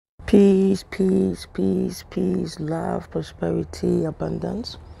Peace, peace, peace, peace, love, prosperity,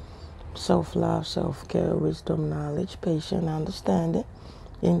 abundance, self-love, self-care, wisdom, knowledge, patience, understanding,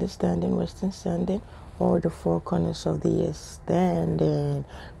 Western standing, all the four corners of the earth standing.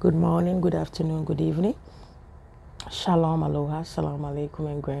 Good morning, good afternoon, good evening. Shalom, aloha, salam alaikum,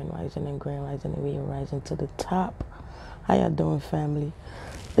 and grand rising, and we are rising to the top. How you doing, family?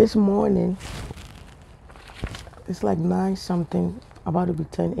 This morning, it's like 9 something, about to be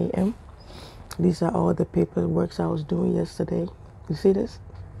 10 a.m. These are all the paperwork I was doing yesterday. You see this?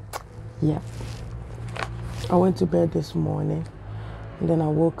 Yeah. I went to bed this morning and then I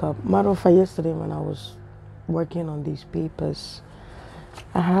woke up. Matter of fact, yesterday when I was working on these papers,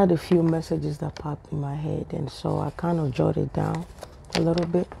 I had a few messages that popped in my head, and so I kind of jotted down a little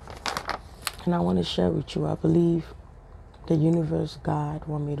bit. And I want to share with you. I believe the universe, God,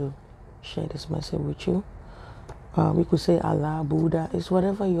 want me to share this message with you. We could say Allah, Buddha, it's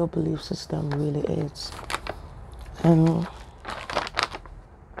whatever your belief system really is. And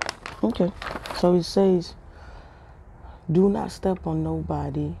okay, so it says, do not step on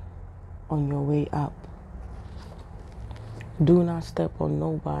nobody on your way up. Do not step on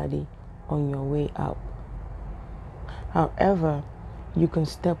nobody on your way up. However, you can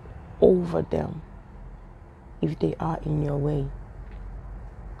step over them if they are in your way.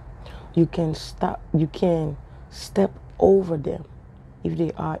 You can step over them if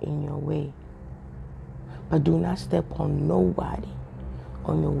they are in your way. But do not step on nobody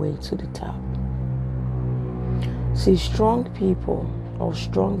on your way to the top. See, strong people or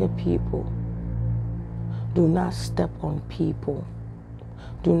stronger people do not step on people.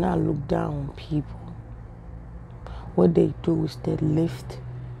 Do not look down on people. What they do is they lift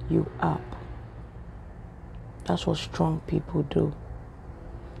you up. That's what strong people do.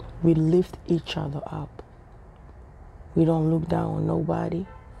 We lift each other up. We don't look down on nobody.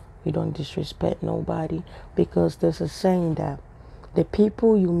 We don't disrespect nobody, because there's a saying that the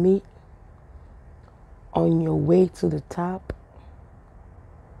people you meet on your way to the top,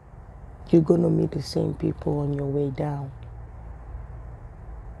 you're going to meet the same people on your way down.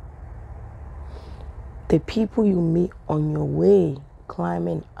 The people you meet on your way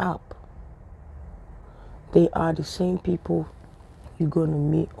climbing up, they are the same people you're going to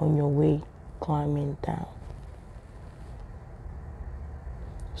meet on your way climbing down.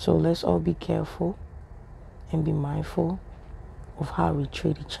 So let's all be careful and be mindful of how we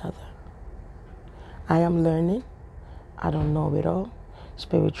treat each other. I am learning. I don't know it all.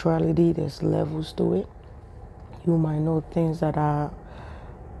 Spirituality, there's levels to it. You might know things that I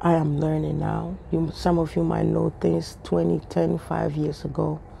am learning now. Some of you might know things 5 years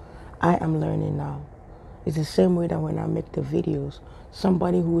ago. I am learning now. It's the same way that when I make the videos,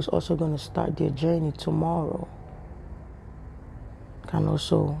 somebody who is also going to start their journey tomorrow can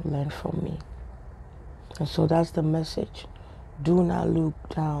also learn from me. And so that's the message. Do not look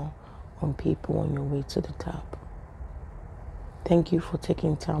down on people on your way to the top. Thank you for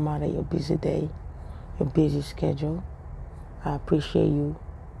taking time out of your busy day, your busy schedule. I appreciate you,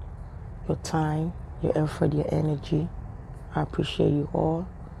 your time, your effort, your energy. I appreciate you all.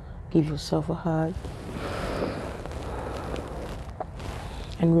 Give yourself a hug.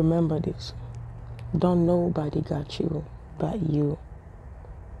 And remember this. Don't nobody got you but you.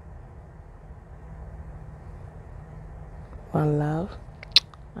 One love.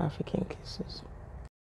 African kisses.